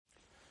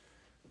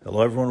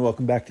Hello, everyone.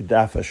 Welcome back to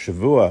Daf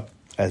Shavua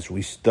as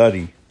we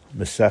study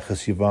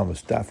Maseches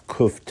Yevamos, Daf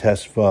Kuf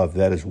Tes Vav.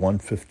 That is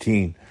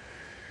 115.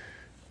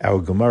 Our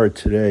Gemara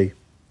today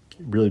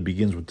really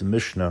begins with the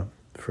Mishnah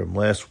from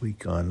last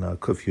week on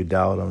Kuf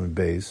Yudalad Amud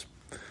Beis.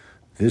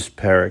 This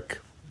parak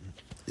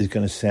is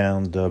going to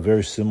sound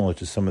very similar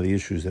to some of the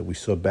issues that we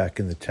saw back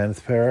in the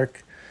 10th parak,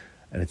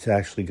 and it's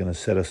actually going to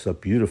set us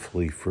up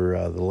beautifully for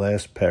the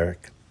last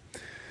parak.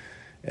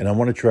 And I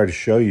want to try to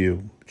show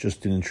you,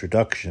 just an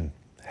introduction,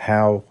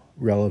 how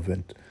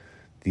relevant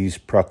these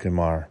prakim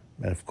are.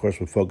 And of course,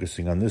 we're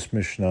focusing on this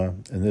Mishnah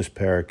and this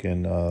parak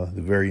and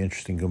the very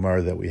interesting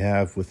Gemara that we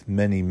have with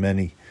many,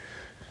 many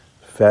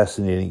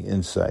fascinating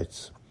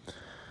insights.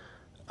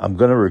 I'm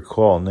going to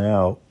recall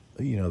now,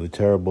 the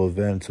terrible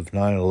events of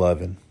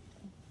 9/11.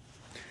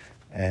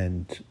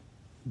 And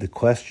the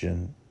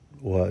question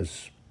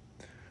was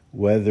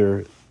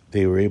whether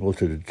they were able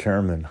to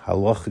determine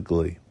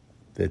halachically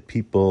that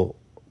people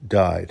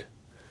died.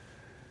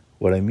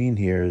 What I mean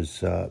here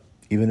is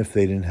even if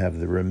they didn't have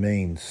the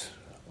remains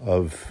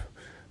of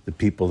the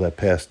people that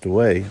passed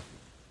away,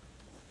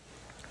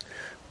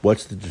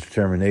 what's the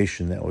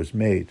determination that was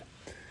made?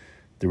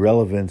 The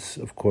relevance,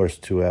 of course,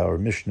 to our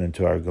Mishnah and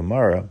to our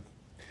Gemara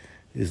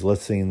is,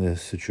 let's say in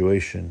this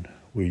situation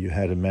where you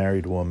had a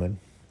married woman,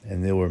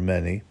 and there were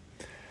many,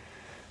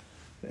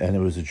 and it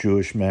was a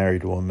Jewish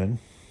married woman,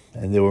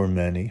 and there were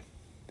many,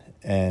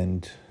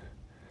 and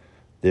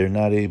they're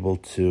not able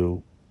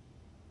to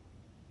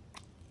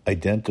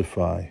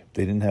identify,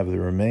 they didn't have the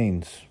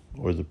remains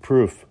or the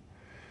proof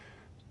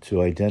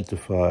to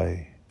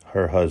identify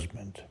her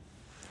husband.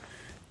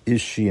 Is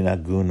she an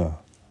aguna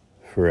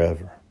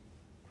forever?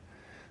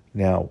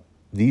 Now,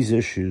 these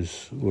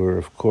issues were,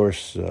 of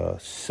course,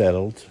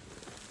 settled.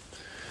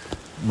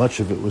 Much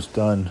of it was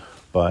done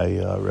by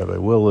Rabbi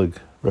Willig,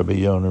 Rabbi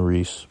Yonah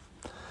Rees,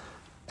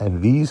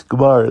 and these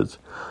Gemaras,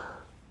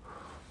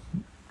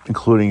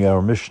 including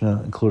our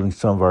Mishnah, including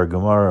some of our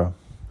Gemara,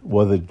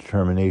 were the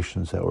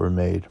determinations that were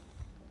made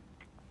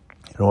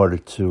in order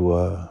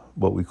to,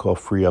 what we call,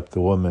 free up the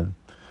woman,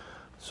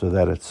 so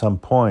that at some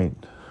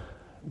point,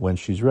 when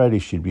she's ready,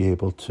 she'd be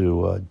able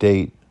to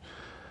date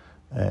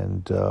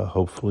and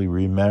hopefully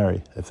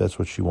remarry, if that's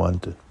what she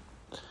wanted.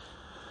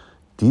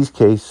 These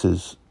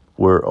cases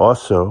were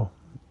also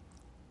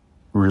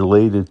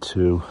related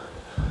to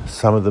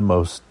some of the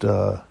most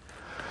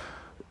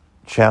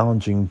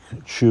challenging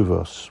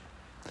tshuvos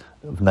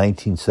of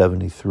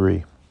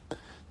 1973.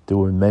 There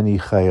were many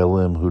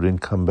chayalim who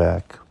didn't come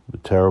back. The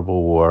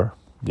terrible war,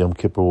 Yom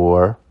Kippur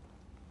War,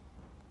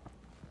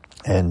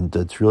 and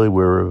it's really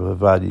where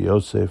Ovadia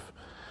Yosef,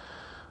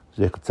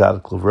 Zecher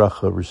Tzadik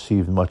Livracha,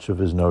 received much of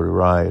his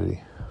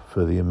notoriety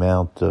for the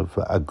amount of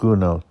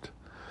agunot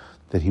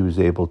that he was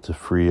able to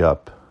free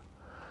up,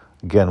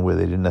 again, where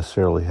they didn't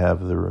necessarily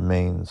have the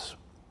remains.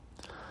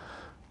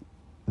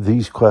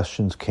 These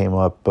questions came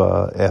up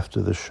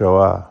after the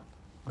Shoah,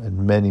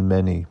 and many,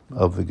 many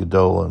of the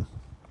Gedolim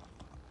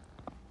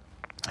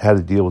had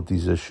to deal with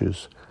these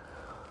issues.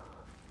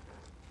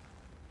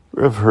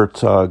 Rav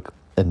Herzog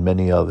and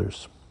many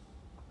others.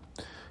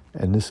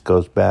 And this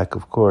goes back,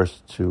 of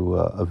course, to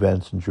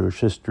events in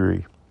Jewish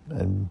history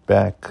and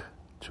back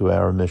to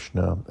our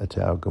Mishnah,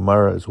 to our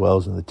Gemara, as well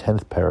as in the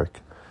 10th parak,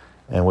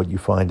 and what you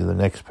find in the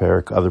next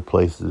parak, other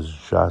places in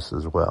Shas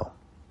as well.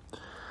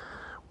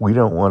 We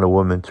don't want a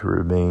woman to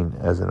remain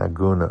as an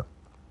aguna.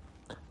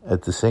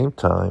 At the same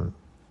time,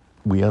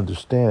 we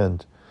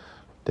understand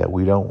that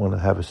we don't want to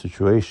have a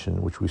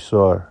situation, which we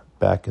saw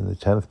back in the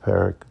 10th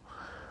parak,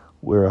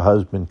 where a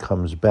husband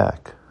comes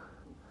back,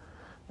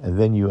 and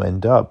then you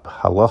end up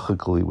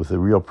halachically with a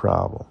real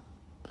problem.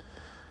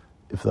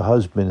 If the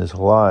husband is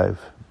alive,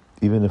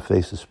 even if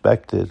they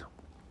suspected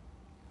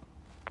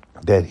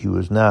that he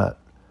was not,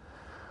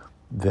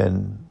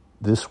 then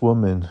this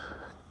woman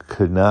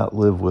could not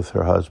live with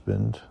her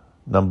husband,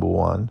 number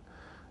one,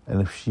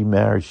 and if she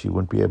married, she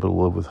wouldn't be able to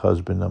live with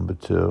husband number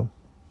two.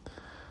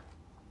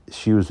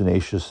 She was an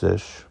Eishes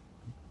Ish,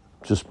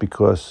 just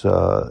because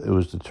it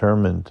was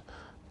determined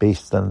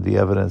based on the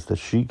evidence that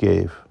she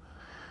gave,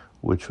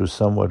 which was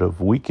somewhat of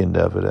weakened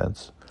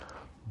evidence,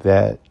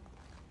 that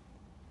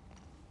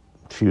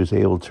she was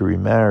able to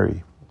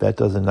remarry. That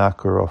doesn't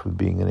knock her off of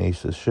being an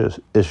Eishes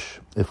Ish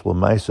if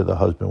Lamaisa, the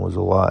husband, was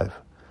alive.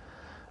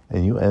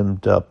 And you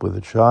end up with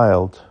a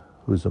child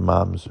who's a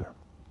mamzer.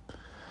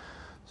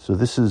 So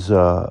this is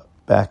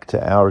back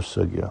to our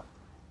sugya,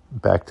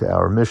 back to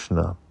our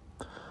Mishnah.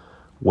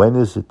 When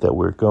is it that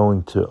we're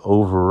going to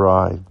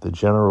override the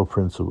general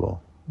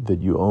principle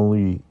that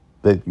you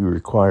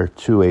require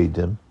two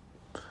eidim?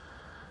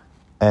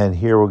 And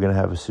here we're going to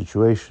have a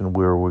situation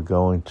where we're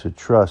going to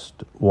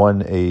trust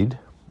one aid,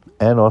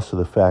 and also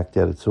the fact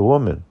that it's a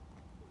woman.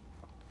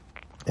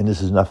 And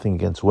this is nothing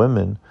against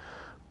women,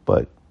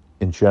 but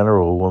in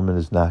general, a woman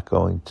is not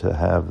going to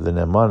have the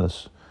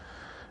nemanis.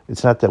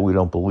 It's not that we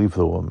don't believe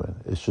the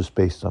woman. It's just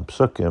based on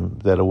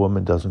psukim that a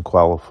woman doesn't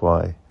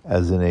qualify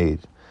as an aid.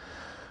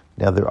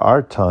 Now, there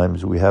are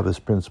times we have this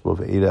principle of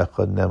Eid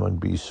Echad Neman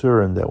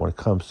B'Yisurin, that when it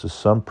comes to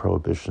some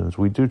prohibitions,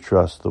 we do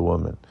trust the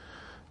woman.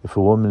 If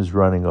a woman is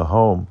running a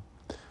home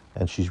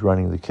and she's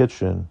running the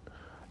kitchen,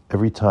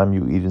 every time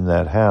you eat in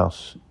that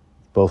house,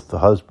 both the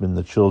husband,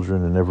 the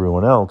children, and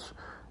everyone else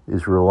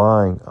is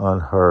relying on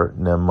her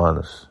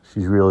ne'emanos.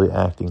 She's really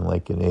acting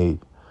like an aide.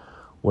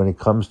 When it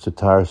comes to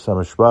taharas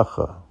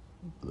hamishpacha,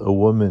 a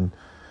woman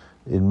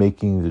in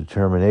making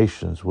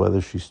determinations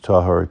whether she's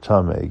tahar or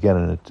tameh,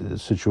 again, in a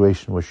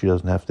situation where she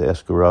doesn't have to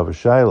ask a Rav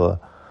Shaila,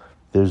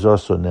 there's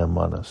also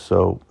ne'emanos.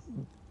 So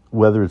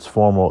whether it's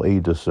formal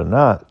eidus or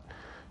not,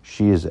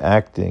 she is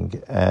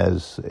acting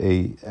as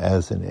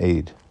an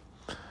aide.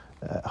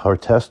 Her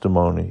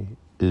testimony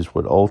is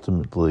what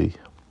ultimately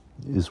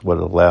is what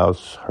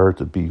allows her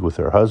to be with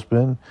her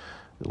husband,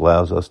 it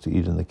allows us to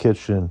eat in the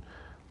kitchen,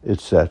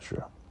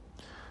 etc.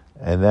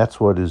 And that's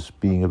what is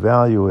being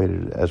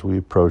evaluated as we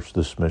approach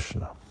this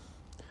Mishnah.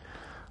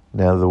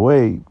 Now, the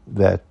way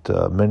that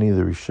many of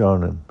the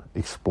Rishonim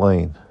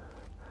explain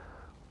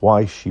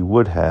why she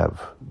would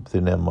have the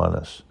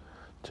ne'emanos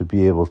to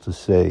be able to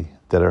say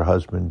that her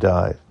husband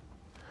died,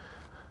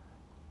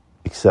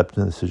 except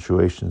in the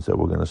situations that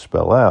we're going to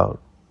spell out,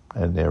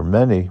 and there are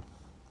many,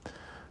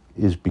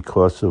 is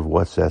because of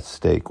what's at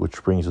stake,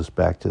 which brings us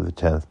back to the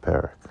 10th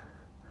parak,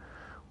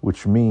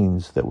 which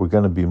means that we're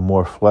going to be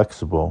more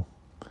flexible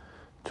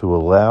to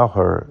allow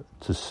her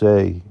to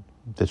say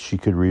that she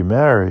could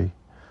remarry,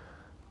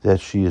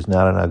 that she is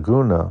not an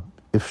aguna,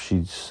 if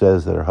she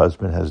says that her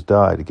husband has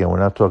died. Again, we're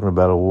not talking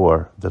about a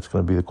war. That's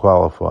going to be the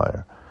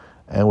qualifier.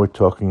 And we're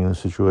talking in a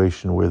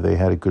situation where they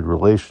had a good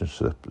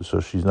relationship, so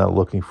she's not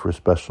looking for a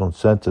special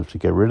incentive to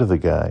get rid of the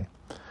guy.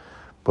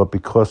 But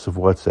because of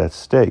what's at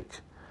stake,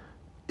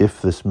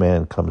 if this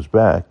man comes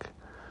back,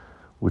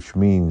 which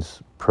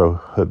means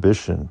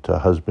prohibition to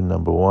husband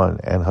number one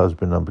and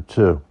husband number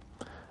two,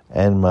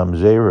 and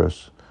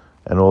mamzerus,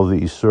 and all the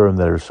isurim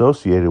that are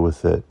associated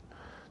with it,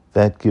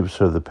 that gives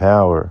her the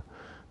power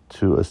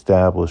to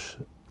establish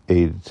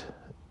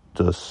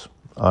eidus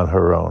on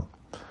her own.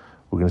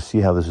 We're going to see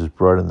how this is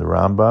brought in the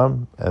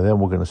Rambam, and then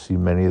we're going to see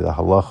many of the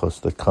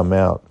halachos that come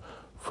out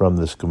from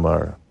this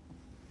Gemara.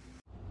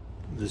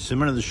 The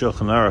Siman of the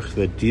Shulchan Aruch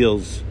that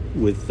deals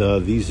with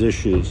these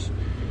issues,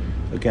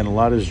 again, a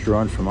lot is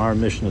drawn from our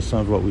Mishnah, some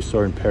of what we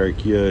saw in Parak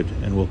Yud,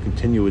 and we'll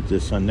continue with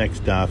this on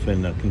next daf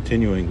and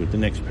continuing with the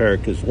next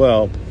parak as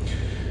well.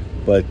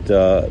 But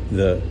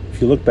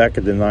if you look back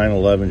at the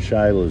 9/11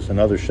 shilas and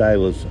other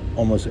shilas,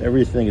 almost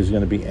everything is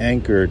going to be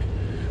anchored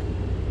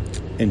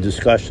in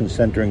discussion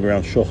centering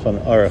around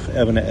Shulchan Aruch,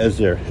 Even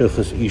Ezer,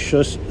 Hilchos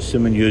Ishus,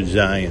 Siman Yud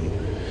Zayin.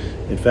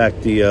 In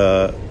fact, the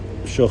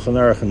Shulchan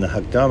Aruch and the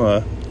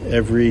Hakdama,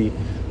 every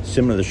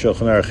Siman of the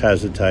Shulchan Aruch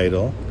has a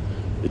title.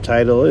 The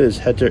title is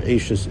Heter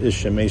Eishus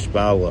Ish Shemesh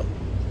Bala.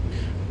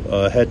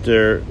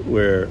 Heter,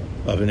 where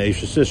of an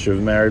Eishus Ish, of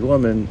a married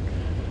woman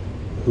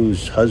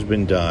whose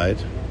husband died,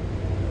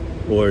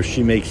 or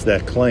she makes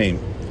that claim,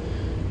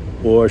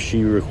 or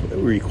she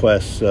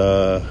requests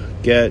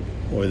get,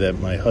 or that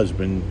my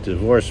husband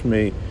divorced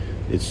me,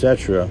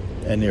 etc.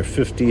 And there are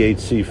 58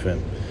 sifim.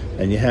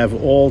 And you have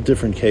all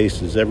different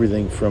cases,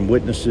 everything from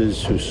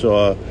witnesses who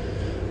saw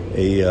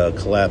a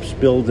collapsed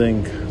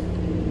building,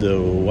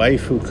 the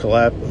wife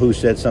who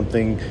said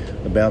something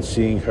about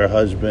seeing her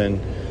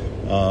husband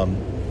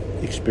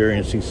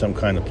experiencing some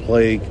kind of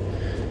plague.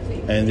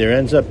 And there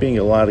ends up being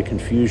a lot of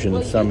confusion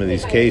in some of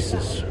these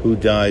cases. Who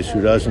dies,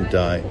 who doesn't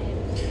die.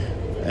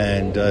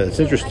 And it's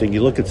interesting,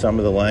 you look at some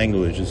of the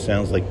language, it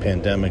sounds like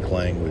pandemic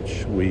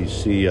language. We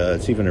see,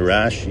 it's even a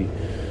Rashi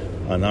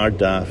on our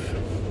daf,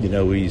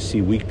 we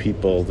see weak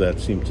people that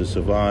seem to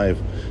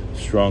survive,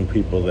 strong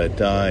people that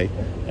die,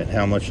 and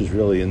how much is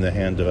really in the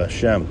hand of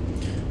Hashem.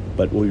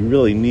 But we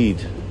really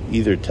need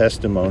either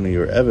testimony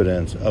or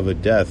evidence of a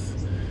death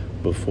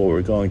before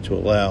we're going to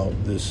allow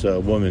this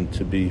woman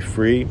to be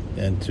free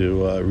and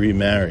to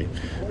remarry.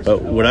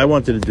 But what I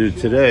wanted to do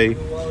today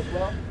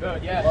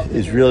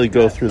is really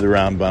go through the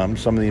Rambam,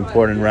 some of the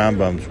important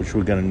Rambams which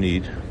we're going to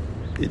need.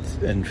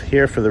 And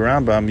here for the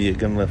Rambam, you're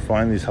going to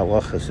find these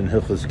halachas in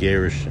Hilchos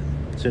Gerushin.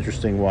 It's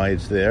interesting why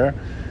it's there.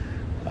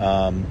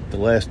 The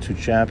last two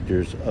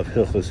chapters of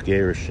Hilchos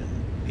Gerushin.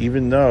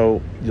 Even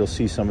though you'll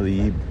see some of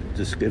the,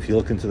 if you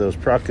look into those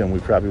prakim, we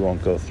probably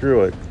won't go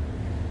through it.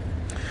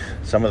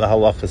 Some of the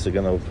halachas are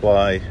going to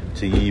apply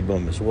to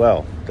Yibum as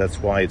well. That's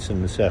why it's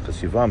in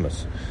Maseches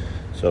Yevamos.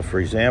 So, for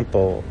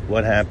example,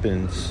 what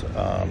happens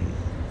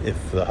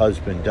if the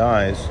husband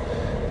dies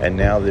and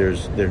now there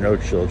are no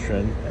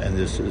children and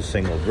this is a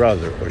single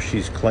brother, or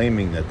she's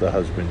claiming that the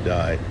husband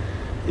died?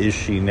 Is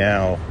she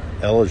now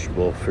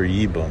eligible for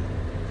Yibum?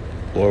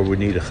 Or would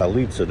need a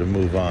chalitza to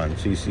move on?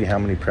 So you see how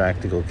many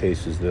practical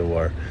cases there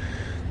were.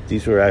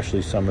 These were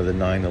actually some of the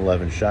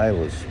 9/11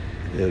 shilas.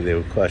 They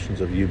were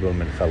questions of Yibum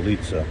and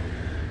chalitza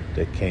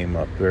that came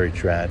up, very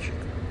tragic.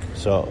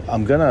 So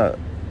I'm going to,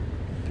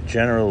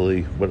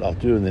 generally, what I'll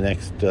do in the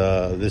next,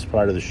 this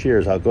part of the shir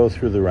is I'll go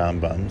through the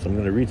Rambams. I'm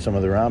going to read some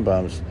of the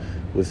Rambams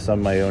with some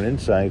of my own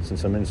insights and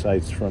some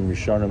insights from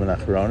Rishonim and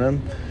Achronim,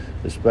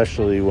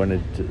 especially when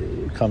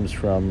it comes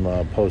from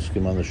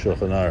poskim on the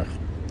Shulchan Aruch.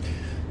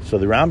 So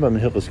the Rambam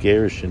in Hilchos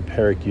Gerushin,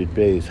 Perek Yud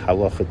Beis,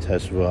 Halacha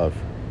Tesvav.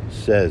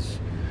 says,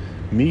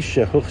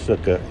 Misha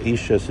huchsaka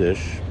ishas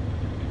ish,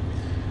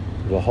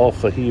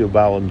 v'holcha hiu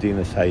ba'alam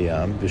dinas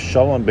hayam,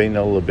 v'shalom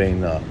beino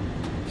lebeina.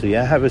 So you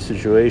have a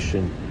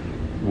situation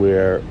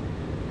where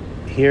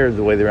here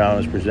the way the Rambam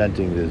is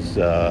presenting is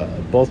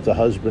both the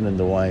husband and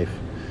the wife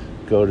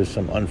go to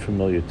some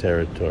unfamiliar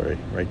territory,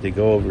 right? They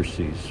go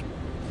overseas.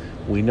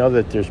 We know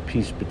that there's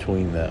peace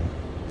between them.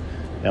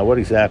 Now, what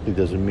exactly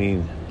does it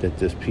mean that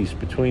there's peace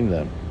between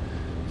them?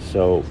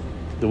 So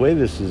the way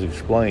this is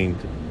explained,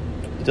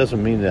 it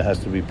doesn't mean there has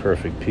to be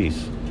perfect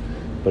peace,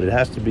 but it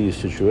has to be a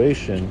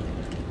situation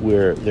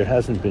where there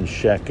hasn't been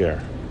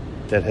sheker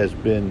that has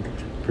been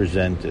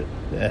presented.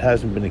 It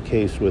hasn't been a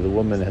case where the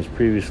woman has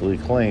previously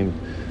claimed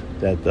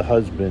that the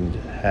husband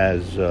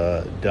has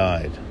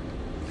died.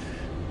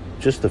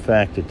 Just the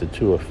fact that the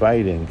two are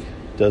fighting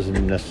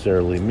doesn't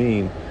necessarily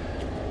mean,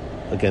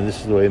 again, this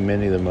is the way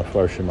many of the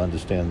Mefarshim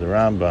understand the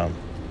Rambam,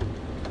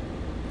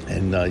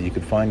 and you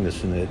could find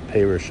this in the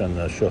Perush on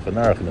the Shulchan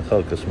Aruch in the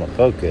Chelkas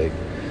Machokek,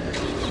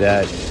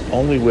 that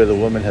only where the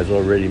woman has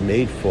already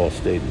made false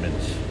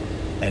statements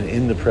and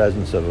in the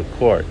presence of a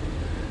court,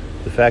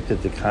 the fact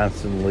that they're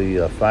constantly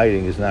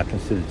fighting is not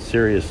considered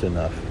serious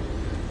enough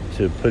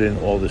to put in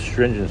all the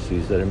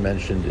stringencies that are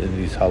mentioned in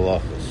these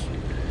halachas.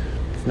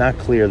 It's not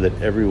clear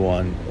that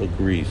everyone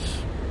agrees.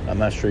 I'm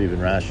not sure even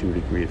Rashi would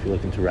agree if you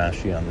look into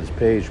Rashi on this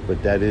page,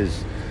 but that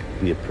is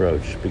the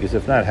approach. Because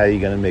if not, how are you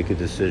going to make a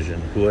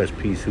decision? Who has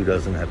peace, who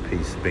doesn't have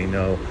peace?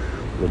 Beino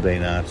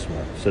lebein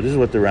atzma. So this is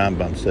what the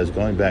Rambam says,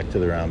 going back to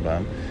the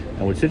Rambam.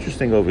 And what's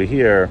interesting over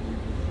here,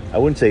 I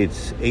wouldn't say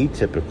it's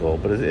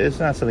atypical, but it's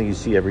not something you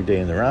see every day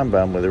in the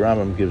Rambam, where the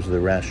Rambam gives the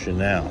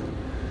rationale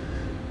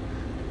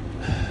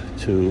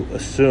to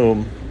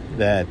assume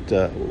that,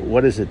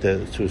 what is it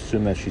to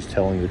assume that she's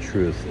telling the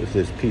truth? If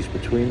there's peace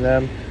between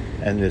them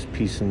and there's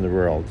peace in the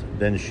world,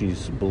 then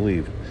she's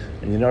believed.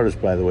 And you notice,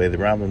 by the way, the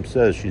Rambam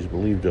says she's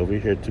believed over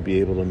here to be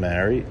able to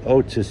marry,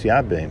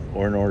 tisyabim,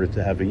 or in order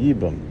to have a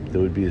yibum.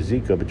 There would be a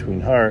zika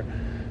between her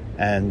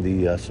and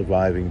the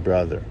surviving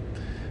brother.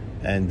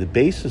 And the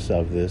basis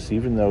of this,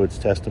 even though it's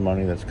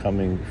testimony that's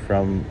coming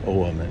from a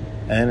woman,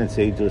 and it's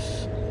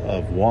edus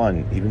of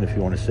one, even if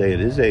you want to say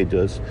it is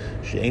edus,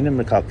 she'ena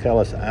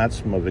mekalkelas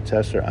atzma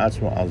v'teser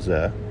atzma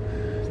alzeh,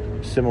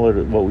 similar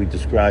to what we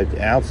described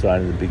outside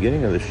in the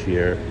beginning of the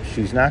shir,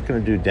 she's not going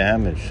to do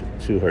damage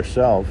to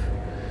herself.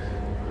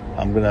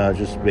 I'm going to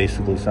just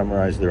basically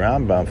summarize the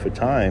Rambam for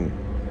time.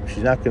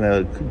 She's not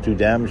going to do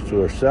damage to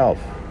herself,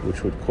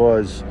 which would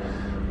cause,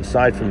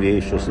 aside from the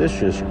Eishas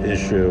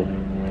issue,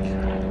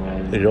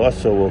 it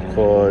also will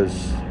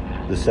cause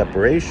the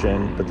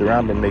separation, but the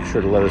Rambam makes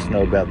sure to let us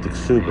know about the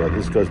ksuba.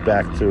 This goes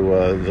back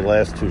to the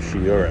last two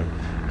shiurim.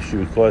 She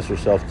would cause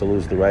herself to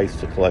lose the rights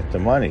to collect the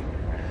money,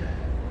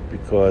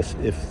 because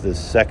if the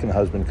second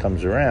husband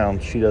comes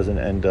around, she doesn't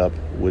end up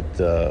with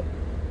the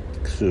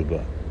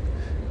ksuba.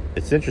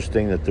 It's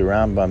interesting that the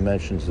Rambam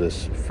mentions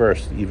this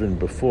first, even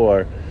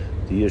before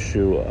the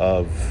issue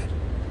of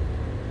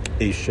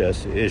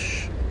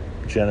ish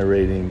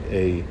generating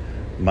a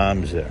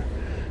mamzer.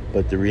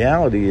 But the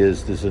reality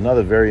is, there's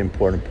another very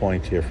important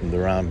point here from the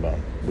Rambam,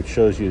 which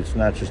shows you it's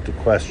not just a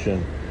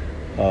question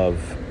of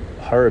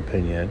her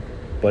opinion,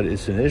 but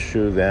it's an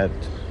issue that,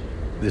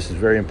 this is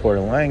very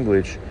important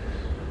language,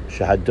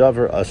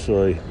 shahadavar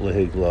asoy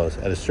lehiglos.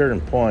 At a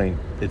certain point,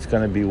 it's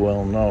going to be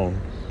well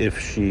known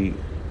if he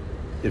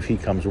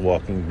comes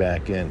walking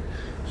back in.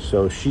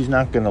 So she's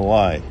not going to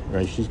lie,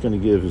 right? She's going to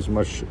give as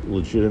much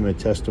legitimate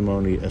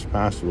testimony as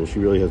possible. She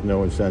really has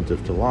no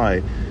incentive to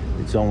lie.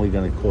 It's only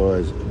going to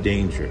cause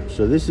danger.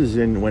 So this is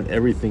in when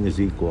everything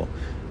is equal.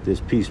 There's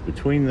peace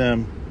between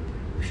them.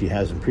 She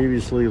hasn't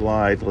previously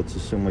lied. Let's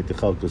assume like the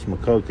Chelkas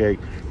Machokek,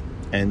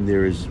 and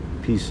there is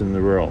peace in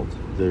the world.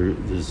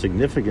 The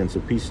significance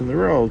of peace in the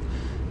world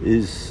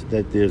is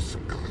that there's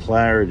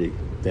clarity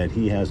that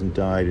he hasn't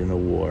died in a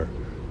war,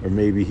 or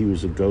maybe he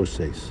was a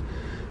goses.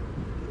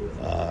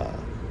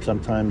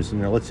 Sometimes,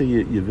 let's say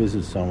you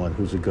visit someone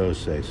who's a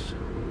goses.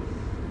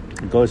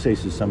 A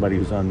goses is somebody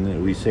who's on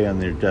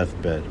their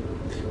deathbed.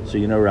 So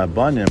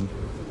Rabbanim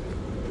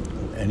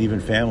and even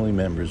family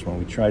members, when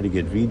we try to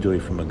get vidui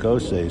from a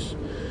goses,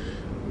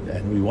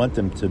 and we want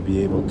them to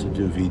be able to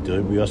do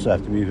vidui, we also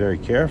have to be very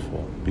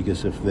careful,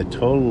 because if they're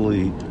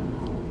totally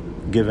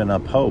given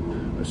up hope,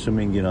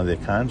 assuming they're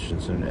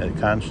conscious,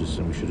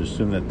 and we should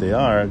assume that they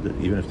are, that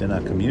even if they're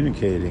not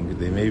communicating,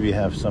 they maybe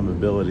have some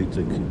ability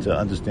to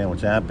understand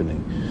what's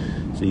happening.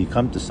 So you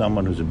come to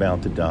someone who's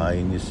about to die,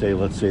 and you say,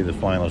 let's say the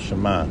final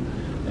Shema,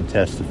 and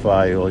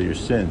testify all your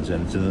sins,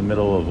 and it's in the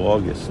middle of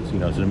August, it's in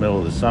the middle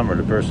of the summer.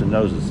 The person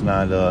knows it's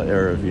not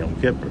Erev Yom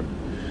Kippur.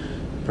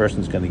 The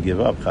person's going to give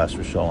up, chas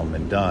v'sholom,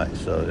 and die.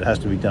 So it has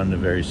to be done in a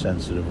very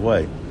sensitive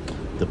way.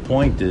 The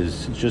point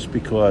is, just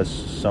because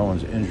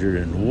someone's injured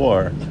in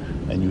war,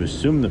 and you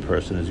assume the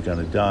person is going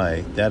to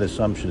die, that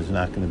assumption is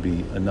not going to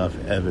be enough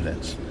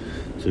evidence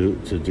to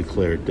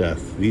declare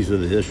death. These are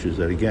the issues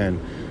that, again,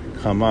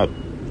 come up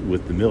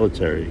with the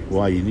military,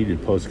 why you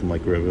needed poskim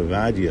like Rav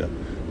Ovadia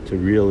to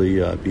really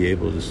be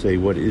able to say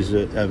what is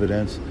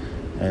evidence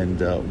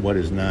and what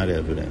is not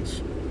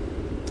evidence.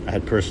 I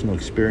had personal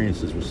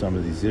experiences with some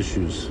of these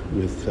issues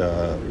with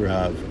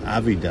Rav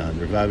Avidan.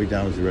 Rav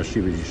Avidan was the Rosh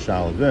Yeshiva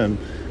Yishalavim.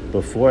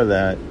 Before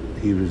that,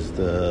 he was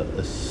the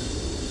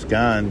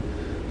Sgan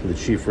to the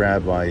chief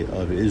rabbi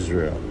of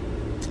Israel,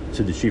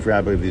 to the chief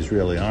rabbi of the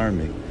Israeli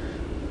army.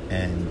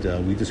 And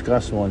we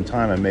discussed one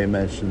time, I may have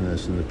mentioned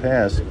this in the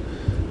past,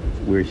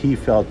 where he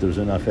felt there was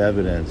enough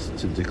evidence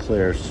to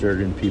declare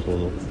certain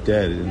people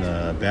dead in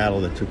a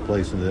battle that took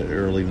place in the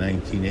early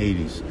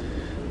 1980s.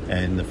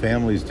 And the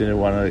families didn't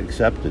want to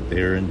accept it.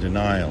 They were in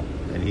denial.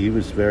 And he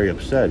was very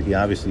upset. He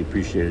obviously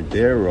appreciated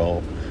their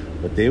role,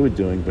 what they were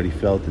doing, but he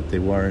felt that they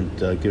weren't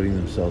giving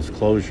themselves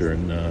closure.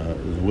 And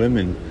the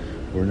women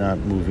were not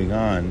moving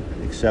on,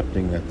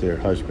 accepting that their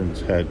husbands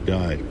had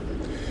died.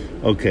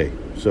 Okay,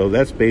 so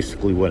that's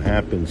basically what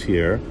happens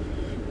here.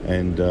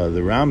 And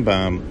the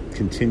Rambam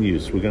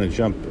continues. We're going to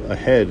jump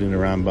ahead in the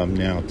Rambam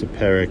now to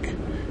Perek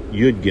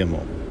Yud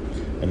Gimel.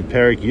 And in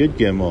Perek Yud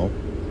Gimel,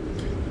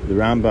 the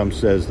Rambam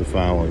says the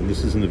following.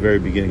 This is in the very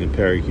beginning of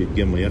Perek Yud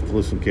Gimel. You have to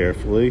listen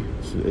carefully.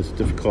 It's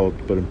difficult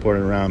but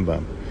important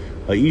Rambam.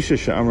 Ha'isha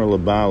she'amar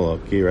labala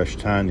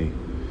geirashtani.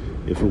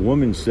 If a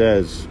woman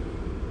says,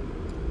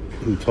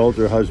 who told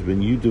her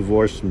husband, you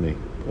divorced me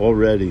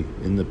already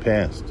in the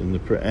past,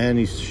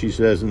 she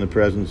says in the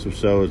presence of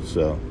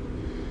so-and-so,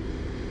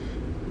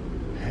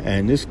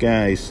 and this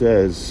guy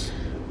says,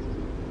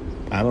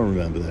 I don't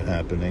remember that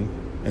happening,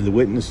 and the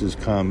witnesses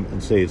come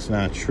and say it's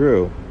not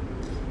true,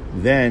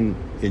 then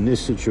in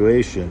this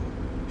situation,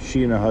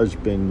 she and her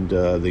husband,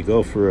 they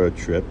go for a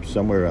trip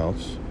somewhere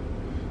else,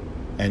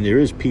 and there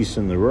is peace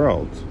in the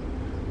world,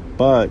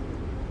 but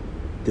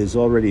there's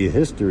already a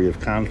history of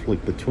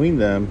conflict between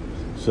them,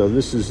 so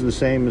this is the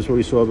same as what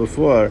we saw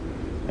before,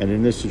 and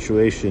in this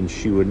situation,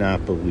 she would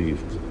not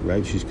believe,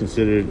 right? She's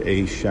considered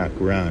a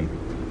shakran.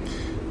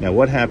 Now,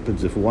 what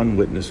happens if one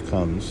witness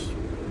comes?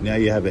 Now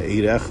you have an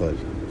Eid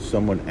Echad,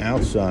 someone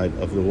outside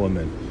of the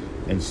woman,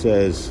 and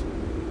says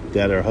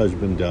that her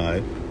husband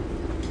died.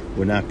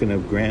 We're not going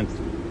to grant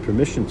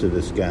permission to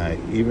this guy,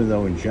 even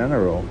though in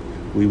general,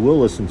 we will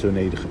listen to an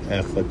Eid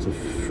Echad to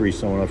free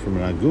someone up from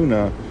an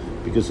aguna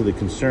because of the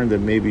concern that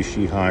maybe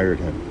she hired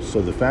him. So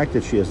the fact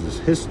that she has this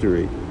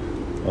history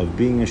of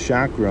being a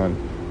shakran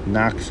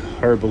knocks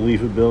her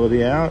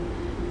believability out,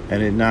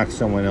 and it knocks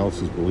someone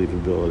else's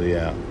believability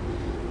out.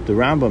 The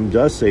Rambam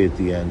does say at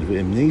the end,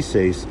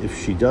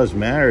 if she does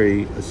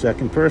marry a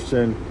second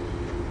person,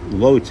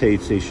 lo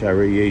teitze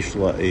sharei yesh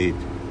la'ed,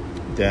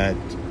 that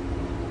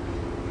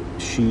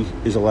she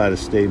is allowed to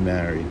stay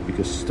married,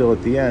 because still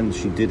at the end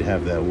she did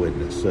have that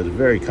witness. So it's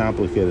very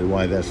complicated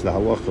why that's the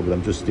halacha, but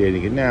I'm just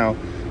stating it now,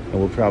 and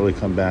we'll probably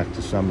come back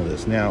to some of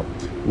this. Now,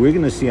 we're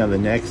going to see on the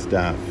next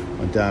daf,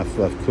 on daf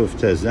of Kuf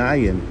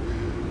Tezayin,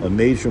 a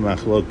major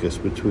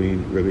machlokas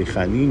between Rabbi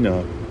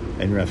Chanina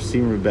and Rav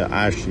Simra ben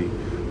Ashi,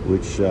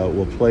 which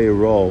will play a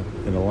role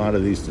in a lot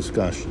of these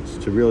discussions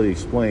to really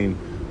explain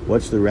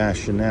what's the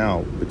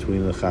rationale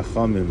between the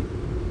Chachamim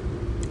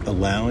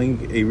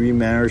allowing a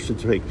remarriage to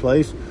take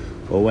place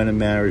or when a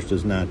marriage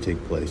does not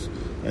take place.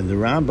 And the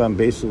Rambam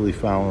basically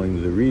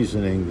following the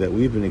reasoning that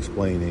we've been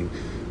explaining,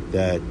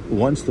 that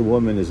once the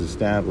woman is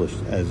established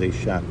as a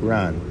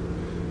shakran,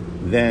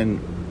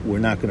 then we're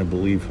not going to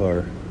believe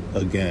her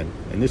again.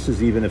 And this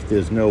is even if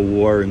there's no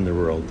war in the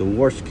world. The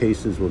worst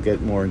cases we'll get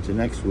more into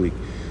next week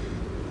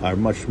are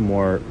much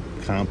more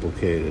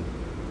complicated.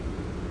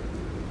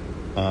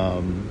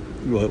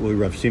 What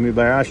Rav Simi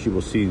Barashi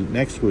will see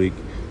next week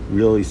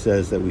really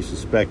says that we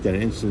suspect that in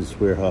an instance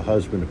where her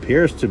husband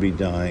appears to be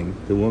dying,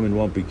 the woman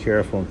won't be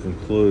careful and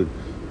conclude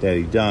that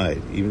he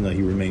died, even though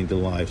he remained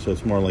alive. So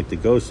it's more like the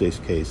Goses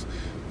case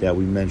that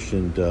we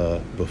mentioned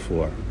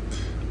before.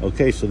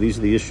 Okay, so these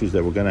are the issues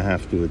that we're going to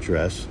have to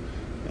address.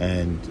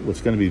 And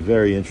what's going to be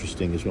very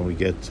interesting is when we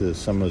get to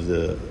some of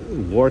the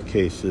war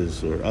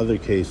cases or other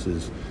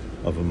cases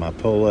of a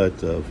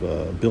mapolet, of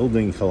a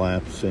building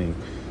collapsing,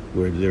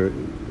 where there,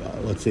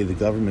 let's say the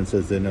government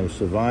says there are no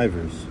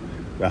survivors.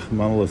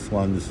 Rahman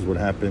al-Islam, this is what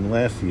happened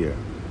last year.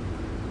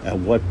 At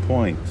what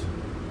point?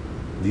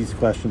 These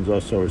questions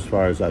also as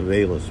far as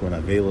Avelis, when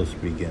Avelis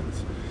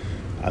begins.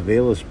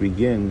 Avelis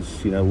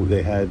begins,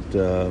 they had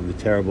the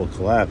terrible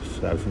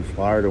collapse. I was in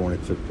Florida when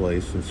it took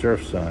place in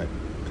Surfside.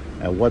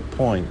 At what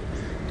point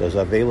does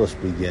Avelis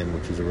begin,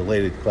 which is a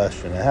related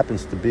question? It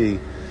happens to be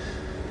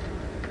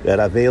that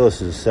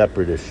Avelis is a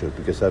separate issue,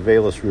 because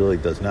Avelis really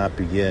does not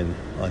begin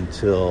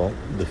until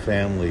the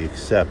family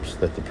accepts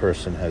that the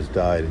person has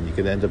died. And you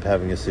could end up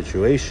having a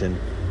situation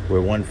where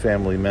one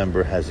family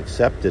member has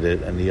accepted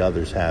it and the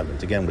others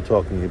haven't. Again, we're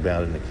talking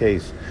about in a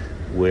case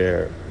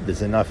where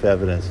there's enough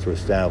evidence to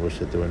establish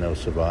that there were no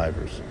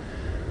survivors.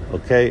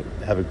 Okay,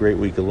 have a great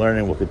week of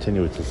learning. We'll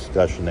continue with this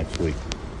discussion next week.